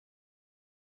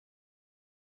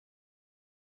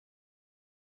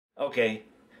Okay,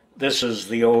 this is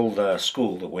the old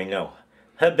school that we know.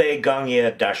 Hebei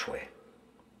Gangye Dashwe.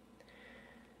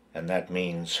 And that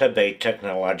means Hebei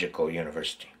Technological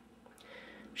University.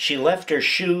 She left her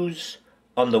shoes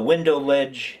on the window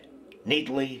ledge,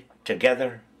 neatly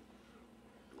together,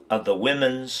 of the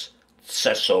women's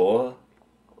sesoa,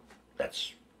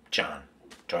 that's John,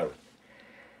 toilet,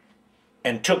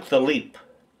 and took the leap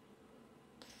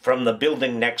from the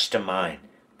building next to mine,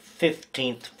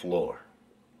 15th floor.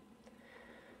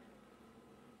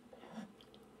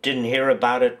 Didn't hear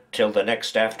about it till the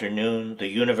next afternoon. The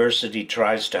university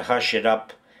tries to hush it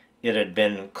up. It had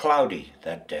been cloudy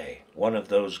that day, one of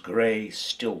those gray,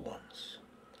 still ones.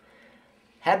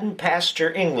 Hadn't passed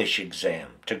her English exam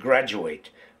to graduate,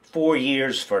 4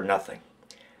 years for nothing.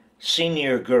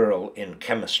 Senior girl in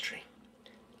chemistry.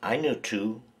 I knew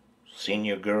 2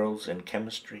 senior girls in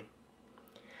chemistry.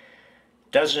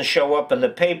 Doesn't show up in the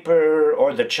paper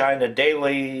or the China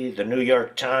Daily, the New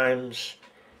York Times.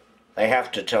 They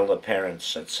have to tell the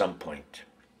parents at some point.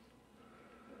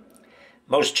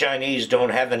 Most Chinese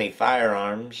don't have any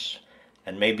firearms,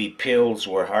 and maybe pills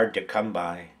were hard to come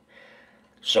by.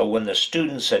 So when the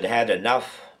students had had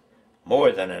enough,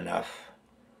 more than enough,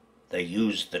 they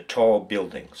used the tall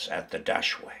buildings at the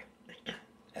Dashway,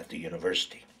 at the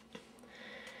university.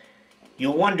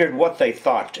 You wondered what they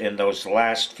thought in those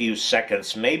last few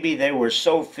seconds. Maybe they were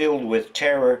so filled with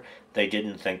terror they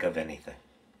didn't think of anything.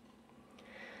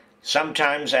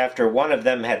 Sometimes after one of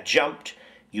them had jumped,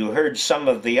 you heard some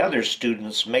of the other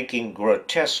students making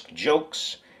grotesque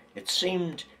jokes. It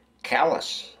seemed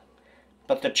callous.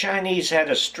 But the Chinese had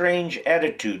a strange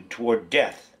attitude toward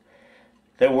death.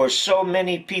 There were so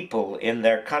many people in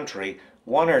their country,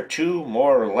 1 or 2,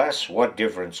 more or less, what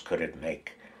difference could it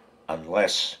make?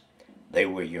 Unless they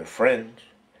were your friend,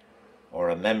 or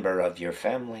a member of your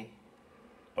family,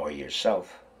 or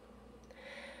yourself.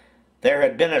 There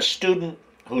had been a student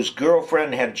whose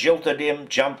girlfriend had jilted him,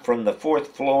 jumped from the 4th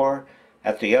floor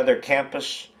at the other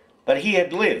campus, but he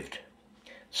had lived.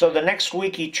 So the next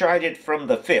week he tried it from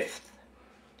the 5th,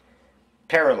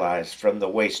 paralyzed from the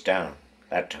waist down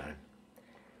that time.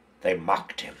 They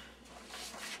mocked him.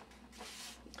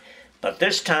 But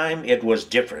this time it was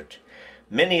different.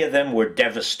 Many of them were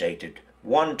devastated.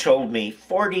 One told me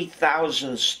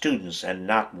 40,000 students and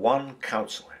not one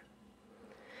counselor.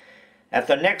 At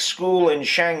the next school in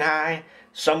Shanghai,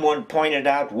 someone pointed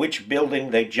out which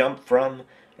building they jumped from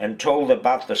and told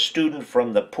about the student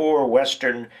from the poor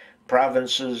western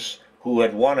provinces who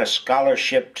had won a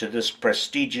scholarship to this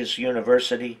prestigious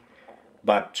university,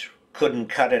 but couldn't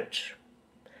cut it,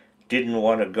 didn't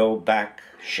want to go back,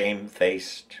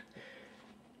 shamefaced.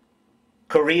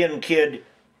 Korean kid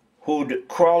who'd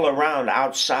crawl around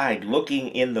outside looking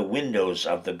in the windows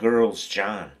of the girls'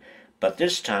 John, but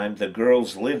this time the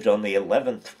girls lived on the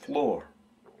 11th floor.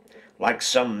 Like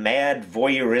some mad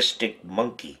voyeuristic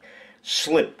monkey,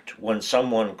 slipped when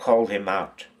someone called him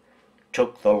out,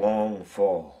 took the long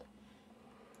fall.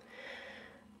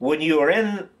 When you are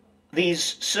in these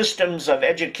systems of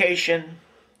education,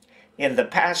 in the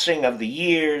passing of the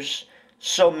years,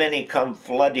 so many come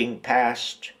flooding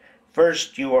past.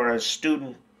 First you are a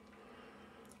student,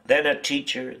 then a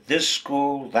teacher, this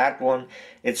school, that one.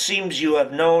 It seems you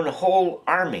have known whole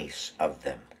armies of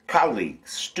them.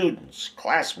 Colleagues, students,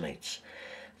 classmates,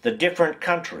 the different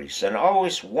countries, and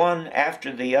always one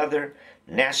after the other,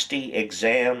 nasty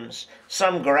exams.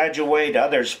 Some graduate,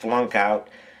 others flunk out.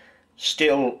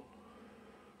 Still,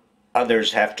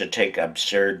 others have to take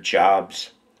absurd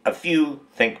jobs. A few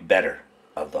think better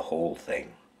of the whole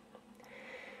thing.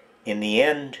 In the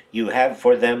end, you have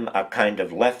for them a kind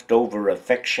of leftover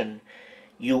affection.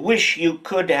 You wish you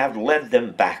could have led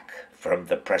them back from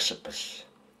the precipice.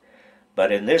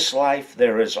 But in this life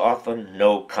there is often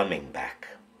no coming back.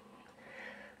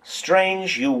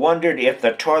 Strange, you wondered if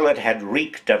the toilet had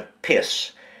reeked of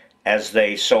piss, as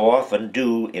they so often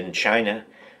do in China,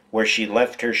 where she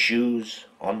left her shoes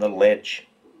on the ledge.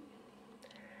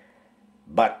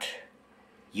 But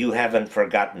you haven't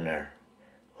forgotten her,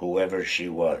 whoever she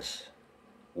was.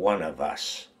 One of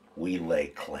us, we lay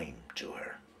claim to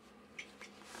her.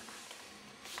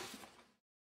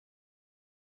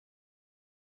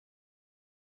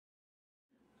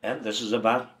 And this is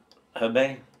about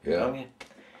Hebei. Yeah.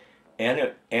 And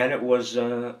it was,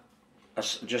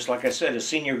 just like I said, a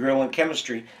senior girl in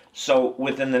chemistry. So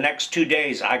within the next 2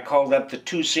 days, I called up the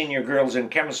 2 senior girls in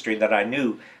chemistry that I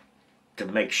knew to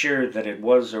make sure that it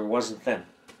was or wasn't them.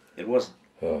 It wasn't.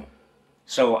 Oh.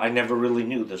 So I never really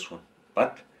knew this one.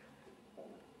 But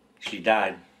she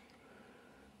died.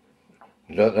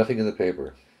 Nothing in the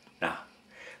paper. No.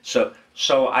 So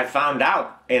I found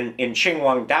out in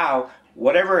Qinhuangdao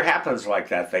whatever happens like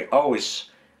that, they always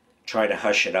try to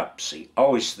hush it up. See,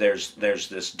 always there's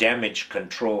this damage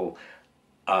control.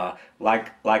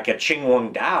 Like at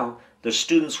Qingwangdao, the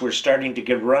students were starting to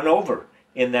get run over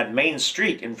in that main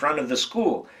street in front of the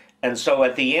school, and so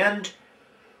at the end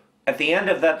of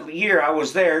that year I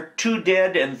was there, 2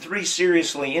 dead and 3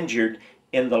 seriously injured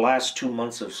in the last 2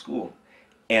 months of school.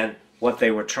 And what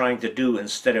they were trying to do,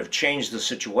 instead of change the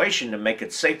situation to make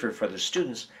it safer for the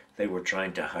students, they were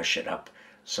trying to hush it up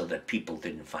so that people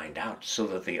didn't find out, so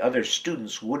that the other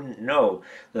students wouldn't know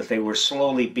that they were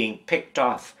slowly being picked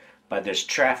off by this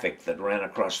traffic that ran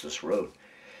across this road.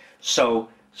 So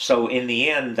in the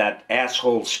end, that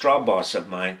asshole straw boss of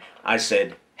mine, I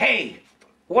said, "Hey,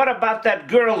 what about that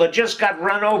girl that just got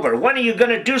run over? When are you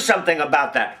going to do something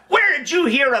about that?" "Where did you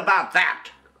hear about that?"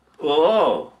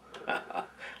 Oh,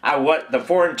 the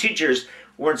foreign teachers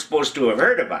weren't supposed to have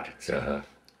heard about it.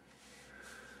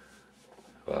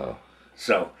 Wow.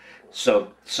 So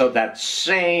that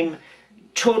same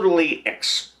totally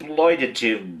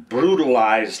exploitative,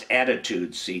 brutalized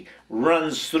attitude, see,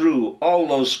 runs through all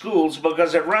those schools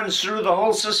because it runs through the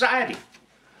whole society.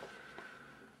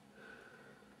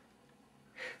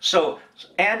 So,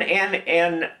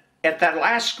 and at that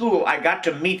last school, I got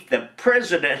to meet the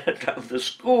president of the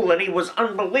school, and he was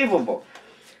unbelievable.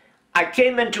 I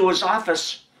came into his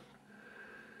office,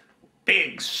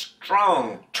 big,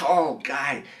 strong, tall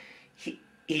guy.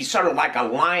 He's sort of like a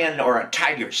lion or a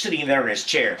tiger sitting there in his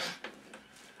chair.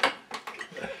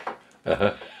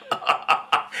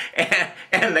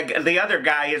 And the other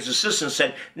guy, his assistant,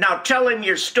 said, "Now tell him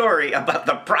your story about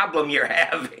the problem you're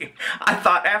having." I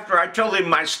thought after I told him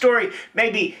my story,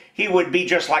 maybe he would be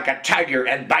just like a tiger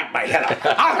and bite my head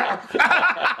off.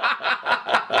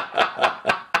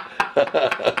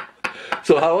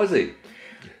 So how was he?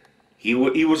 He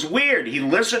was weird. He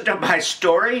listened to my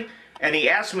story, and he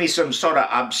asked me some sort of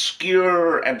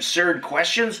obscure, absurd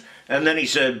questions, and then he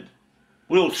said,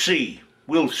 "We'll see,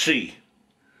 we'll see."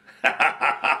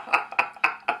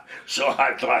 So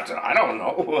I thought, I don't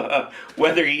know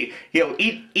whether he'll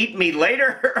eat me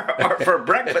later or for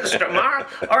breakfast tomorrow,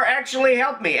 or actually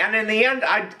help me. And in the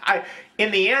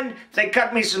end, they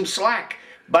cut me some slack.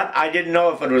 But I didn't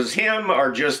know if it was him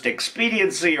or just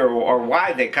expediency or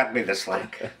why they cut me the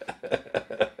slack.